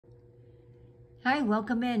Hi,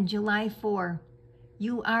 welcome in July 4.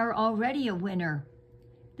 You are already a winner.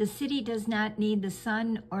 The city does not need the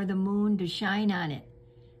sun or the moon to shine on it.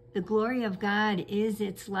 The glory of God is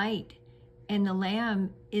its light, and the Lamb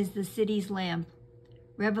is the city's lamp.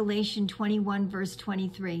 Revelation 21, verse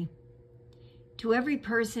 23. To every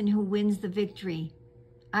person who wins the victory,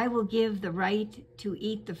 I will give the right to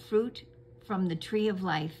eat the fruit from the tree of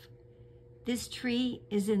life. This tree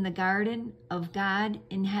is in the garden of God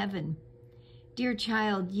in heaven. Dear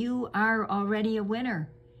child, you are already a winner.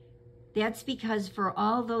 That's because for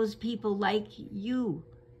all those people like you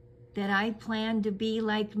that I planned to be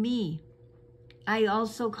like me, I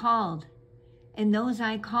also called. And those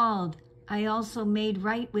I called, I also made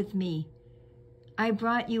right with me. I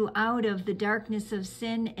brought you out of the darkness of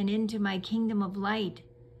sin and into my kingdom of light.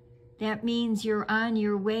 That means you're on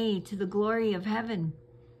your way to the glory of heaven.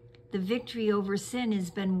 The victory over sin has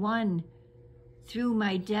been won through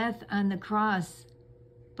my death on the cross,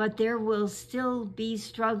 but there will still be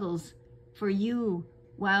struggles for you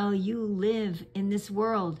while you live in this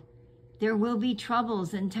world. There will be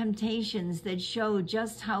troubles and temptations that show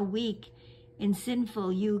just how weak and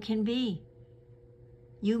sinful you can be.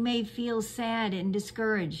 You may feel sad and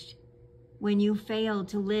discouraged when you fail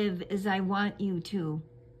to live as I want you to.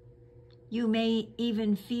 You may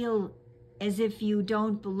even feel as if you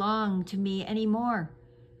don't belong to me anymore,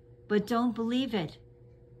 but don't believe it.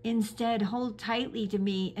 Instead, hold tightly to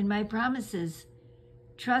me and my promises.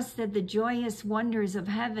 Trust that the joyous wonders of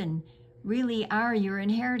heaven really are your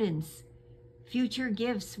inheritance, future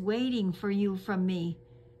gifts waiting for you from me.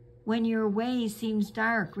 When your way seems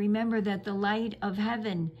dark, remember that the light of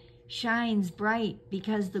heaven shines bright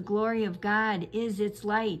because the glory of God is its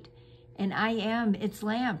light, and I am its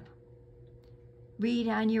lamp. Read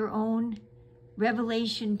on your own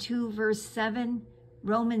Revelation 2, verse 7,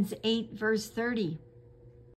 Romans 8, verse 30.